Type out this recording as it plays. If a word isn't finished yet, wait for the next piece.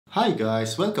Hi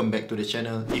guys, welcome back to the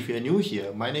channel. If you're new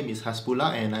here, my name is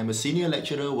Hasbullah and I'm a senior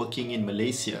lecturer working in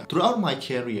Malaysia. Throughout my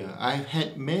career, I've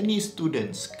had many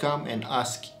students come and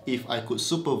ask if I could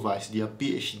supervise their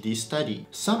PhD study.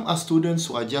 Some are students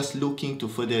who are just looking to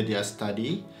further their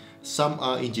study. Some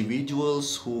are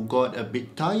individuals who got a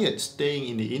bit tired staying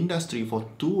in the industry for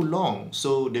too long,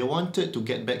 so they wanted to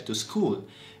get back to school.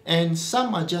 And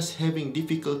some are just having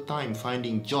difficult time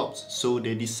finding jobs, so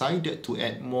they decided to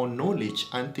add more knowledge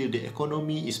until the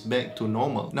economy is back to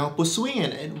normal. Now, pursuing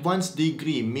an advanced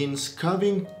degree means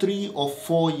carving 3 or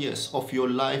 4 years of your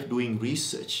life doing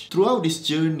research. Throughout this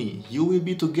journey, you will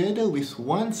be together with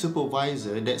one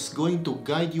supervisor that's going to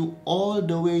guide you all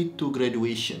the way to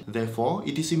graduation. Therefore,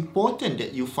 it is important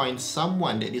that you find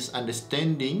someone that is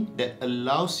understanding, that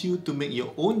allows you to make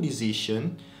your own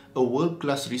decision, a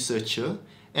world-class researcher,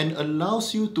 and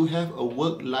allows you to have a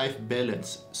work-life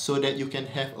balance so that you can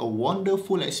have a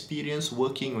wonderful experience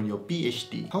working on your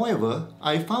PhD. However,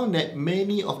 I found that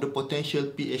many of the potential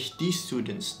PhD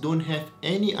students don't have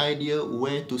any idea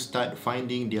where to start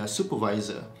finding their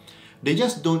supervisor. They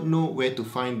just don't know where to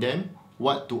find them,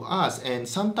 what to ask, and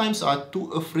sometimes are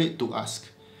too afraid to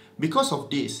ask. Because of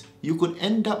this, you could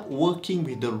end up working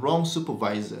with the wrong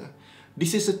supervisor.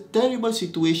 This is a terrible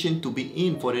situation to be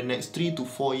in for the next 3 to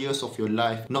 4 years of your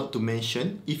life. Not to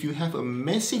mention, if you have a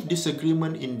massive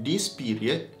disagreement in this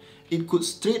period, it could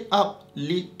straight up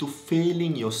lead to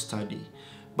failing your study.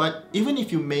 But even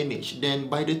if you manage, then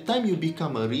by the time you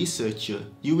become a researcher,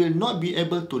 you will not be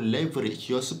able to leverage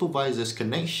your supervisor's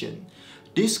connection.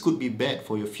 This could be bad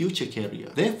for your future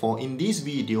career. Therefore, in this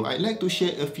video, I'd like to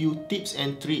share a few tips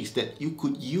and tricks that you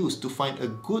could use to find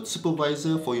a good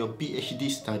supervisor for your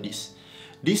PhD studies.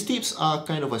 These tips are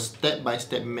kind of a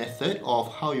step-by-step method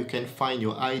of how you can find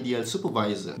your ideal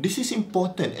supervisor. This is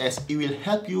important as it will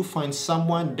help you find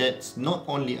someone that's not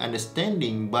only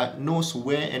understanding but knows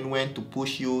where and when to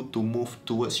push you to move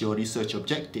towards your research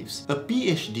objectives. A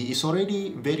PhD is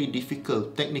already very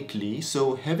difficult technically,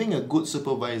 so having a good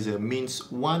supervisor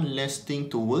means one less thing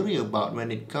to worry about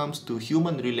when it comes to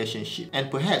human relationship.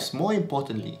 And perhaps more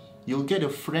importantly, you'll get a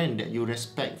friend that you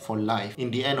respect for life. In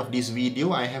the end of this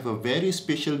video, I have a very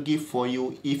special gift for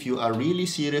you if you are really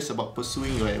serious about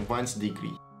pursuing your advanced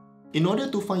degree. In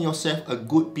order to find yourself a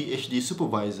good PhD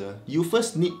supervisor, you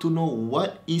first need to know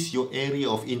what is your area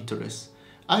of interest.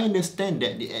 I understand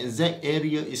that the exact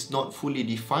area is not fully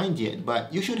defined yet,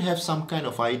 but you should have some kind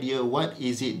of idea what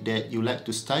is it that you like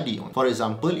to study on. For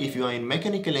example, if you are in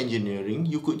mechanical engineering,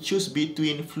 you could choose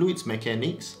between fluids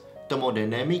mechanics,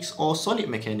 thermodynamics or solid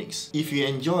mechanics. If you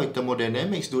enjoy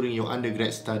thermodynamics during your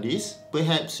undergrad studies,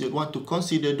 perhaps you'd want to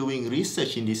consider doing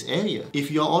research in this area.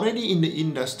 If you're already in the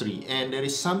industry and there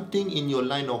is something in your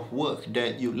line of work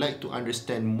that you'd like to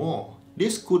understand more,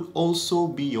 this could also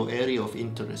be your area of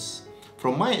interest.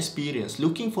 From my experience,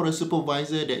 looking for a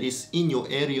supervisor that is in your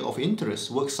area of interest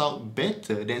works out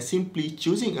better than simply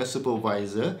choosing a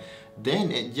supervisor,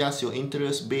 then adjust your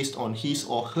interest based on his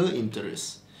or her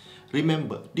interests.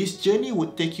 Remember, this journey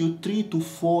would take you 3 to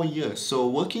 4 years, so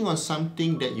working on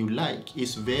something that you like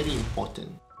is very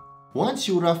important. Once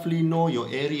you roughly know your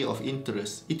area of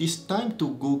interest, it is time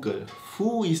to Google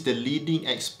who is the leading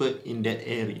expert in that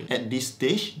area. At this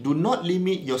stage, do not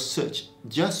limit your search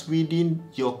just within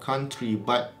your country,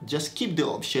 but just keep the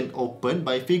option open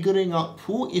by figuring out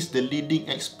who is the leading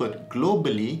expert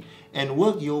globally and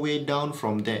work your way down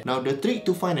from there. Now, the trick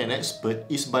to find an expert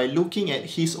is by looking at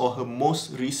his or her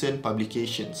most recent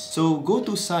publications. So go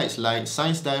to sites like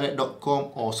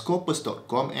sciencedirect.com or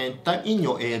scopus.com and type in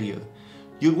your area.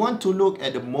 You'd want to look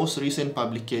at the most recent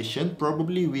publication,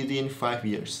 probably within 5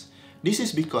 years. This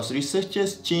is because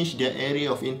researchers change their area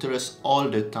of interest all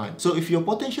the time. So if your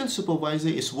potential supervisor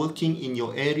is working in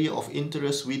your area of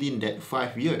interest within that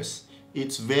 5 years,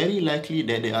 it's very likely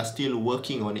that they are still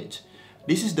working on it.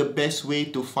 This is the best way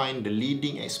to find the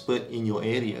leading expert in your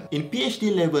area. In PhD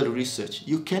level research,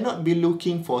 you cannot be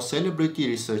looking for celebrity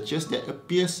researchers that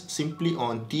appears simply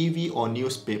on TV or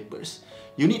newspapers.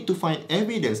 You need to find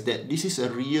evidence that this is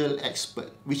a real expert,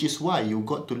 which is why you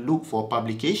got to look for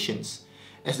publications.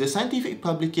 As the scientific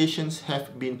publications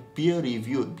have been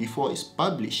peer-reviewed before it's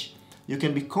published, you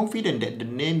can be confident that the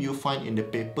name you find in the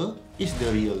paper is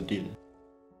the real deal.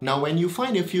 Now, when you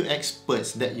find a few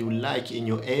experts that you like in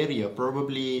your area,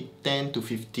 probably 10 to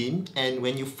 15, and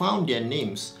when you found their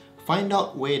names, find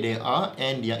out where they are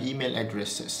and their email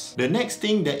addresses. The next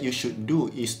thing that you should do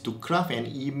is to craft an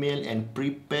email and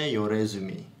prepare your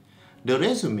resume. The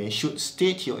resume should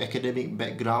state your academic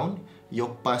background,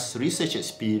 your past research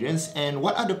experience, and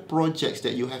what are the projects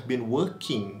that you have been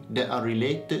working that are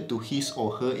related to his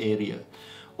or her area.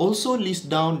 Also list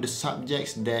down the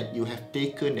subjects that you have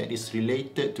taken that is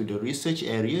related to the research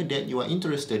area that you are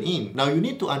interested in. Now you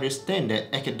need to understand that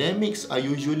academics are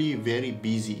usually very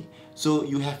busy. So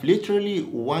you have literally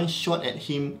one shot at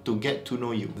him to get to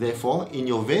know you. Therefore, in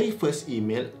your very first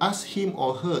email, ask him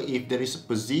or her if there is a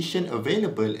position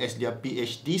available as their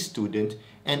PhD student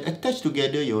and attach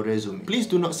together your resume. Please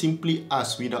do not simply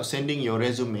ask without sending your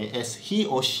resume, as he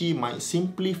or she might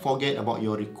simply forget about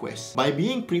your request. By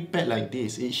being prepared like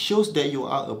this, it shows that you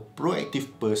are a proactive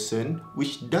person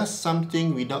which does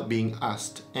something without being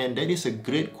asked, and that is a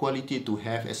great quality to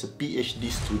have as a PhD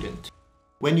student.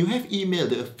 When you have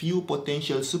emailed a few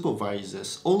potential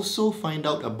supervisors, also find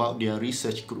out about their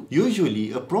research group.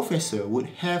 Usually, a professor would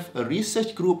have a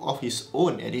research group of his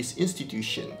own at his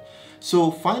institution. So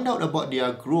find out about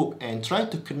their group and try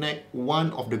to connect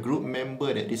one of the group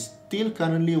member that is still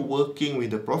currently working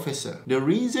with the professor. The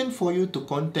reason for you to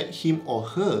contact him or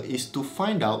her is to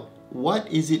find out what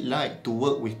is it like to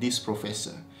work with this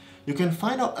professor. You can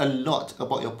find out a lot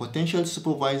about your potential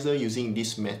supervisor using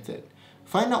this method.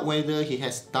 Find out whether he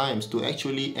has times to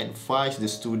actually advise the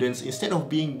students instead of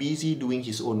being busy doing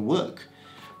his own work.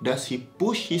 Does he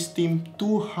push his team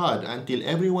too hard until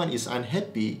everyone is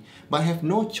unhappy but have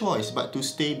no choice but to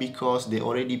stay because they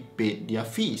already paid their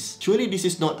fees? Surely this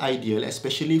is not ideal,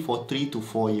 especially for 3 to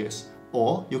 4 years.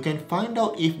 Or you can find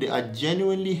out if they are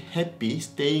genuinely happy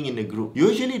staying in the group.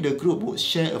 Usually the group would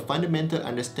share a fundamental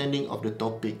understanding of the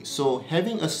topic, so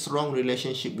having a strong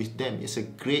relationship with them is a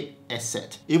great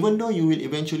asset, even though you will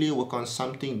eventually work on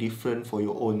something different for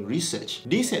your own research.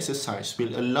 This exercise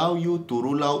will allow you to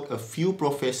rule out a few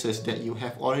professors that you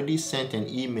have already sent an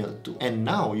email to, and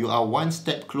now you are one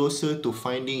step closer to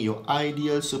finding your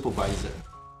ideal supervisor.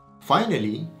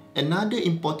 Finally, another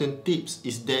important tips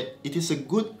is that it is a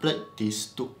good practice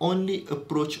to only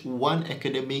approach one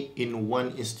academic in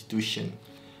one institution.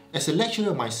 As a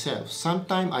lecturer myself,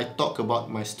 sometimes I talk about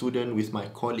my student with my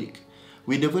colleague.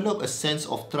 We develop a sense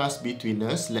of trust between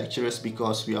us lecturers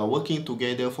because we are working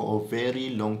together for a very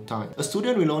long time. A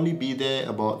student will only be there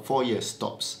about 4 years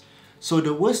tops. So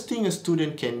the worst thing a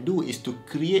student can do is to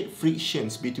create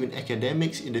frictions between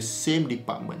academics in the same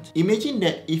department. Imagine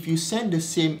that if you send the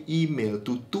same email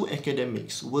to 2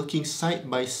 academics working side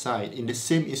by side in the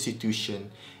same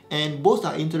institution, and both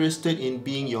are interested in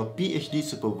being your PhD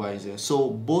supervisor,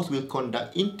 so both will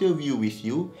conduct interview with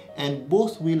you and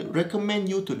both will recommend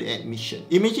you to the admission.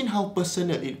 Imagine how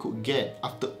personal it could get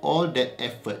after all that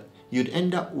effort. You'd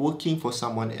end up working for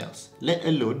someone else, let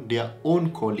alone their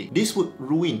own colleague. This would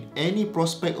ruin any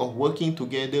prospect of working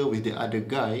together with the other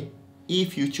guy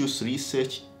if you choose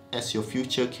research as your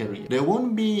future career. There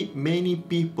won't be many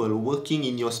people working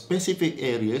in your specific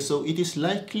area, so it is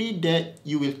likely that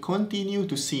you will continue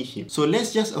to see him. So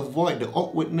let's just avoid the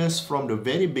awkwardness from the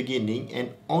very beginning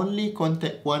and only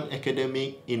contact one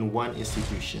academic in one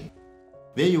institution.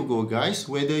 There you go guys,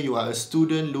 whether you are a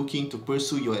student looking to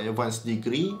pursue your advanced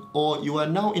degree or you are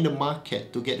now in the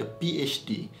market to get a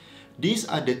PhD, these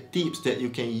are the tips that you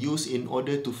can use in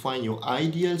order to find your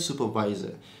ideal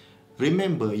supervisor.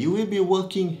 Remember, you will be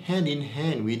working hand in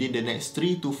hand within the next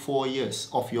 3 to 4 years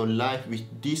of your life with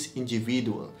this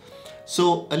individual.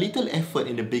 So a little effort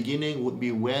in the beginning would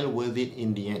be well worth it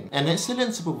in the end. An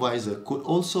excellent supervisor could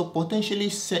also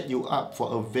potentially set you up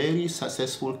for a very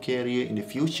successful career in the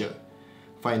future.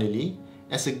 Finally,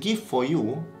 as a gift for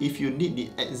you, if you need the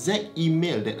exact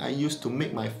email that I used to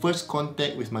make my first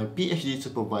contact with my PhD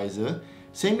supervisor,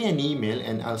 send me an email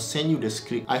and I'll send you the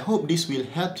script. I hope this will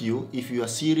help you if you are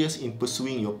serious in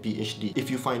pursuing your PhD.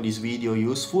 If you find this video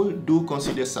useful, do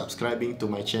consider subscribing to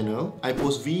my channel. I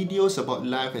post videos about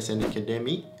life as an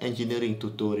academic, engineering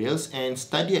tutorials, and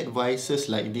study advices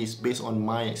like this based on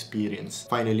my experience.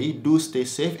 Finally, do stay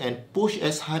safe and push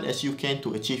as hard as you can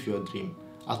to achieve your dream.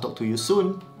 I'll talk to you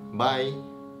soon. Bye.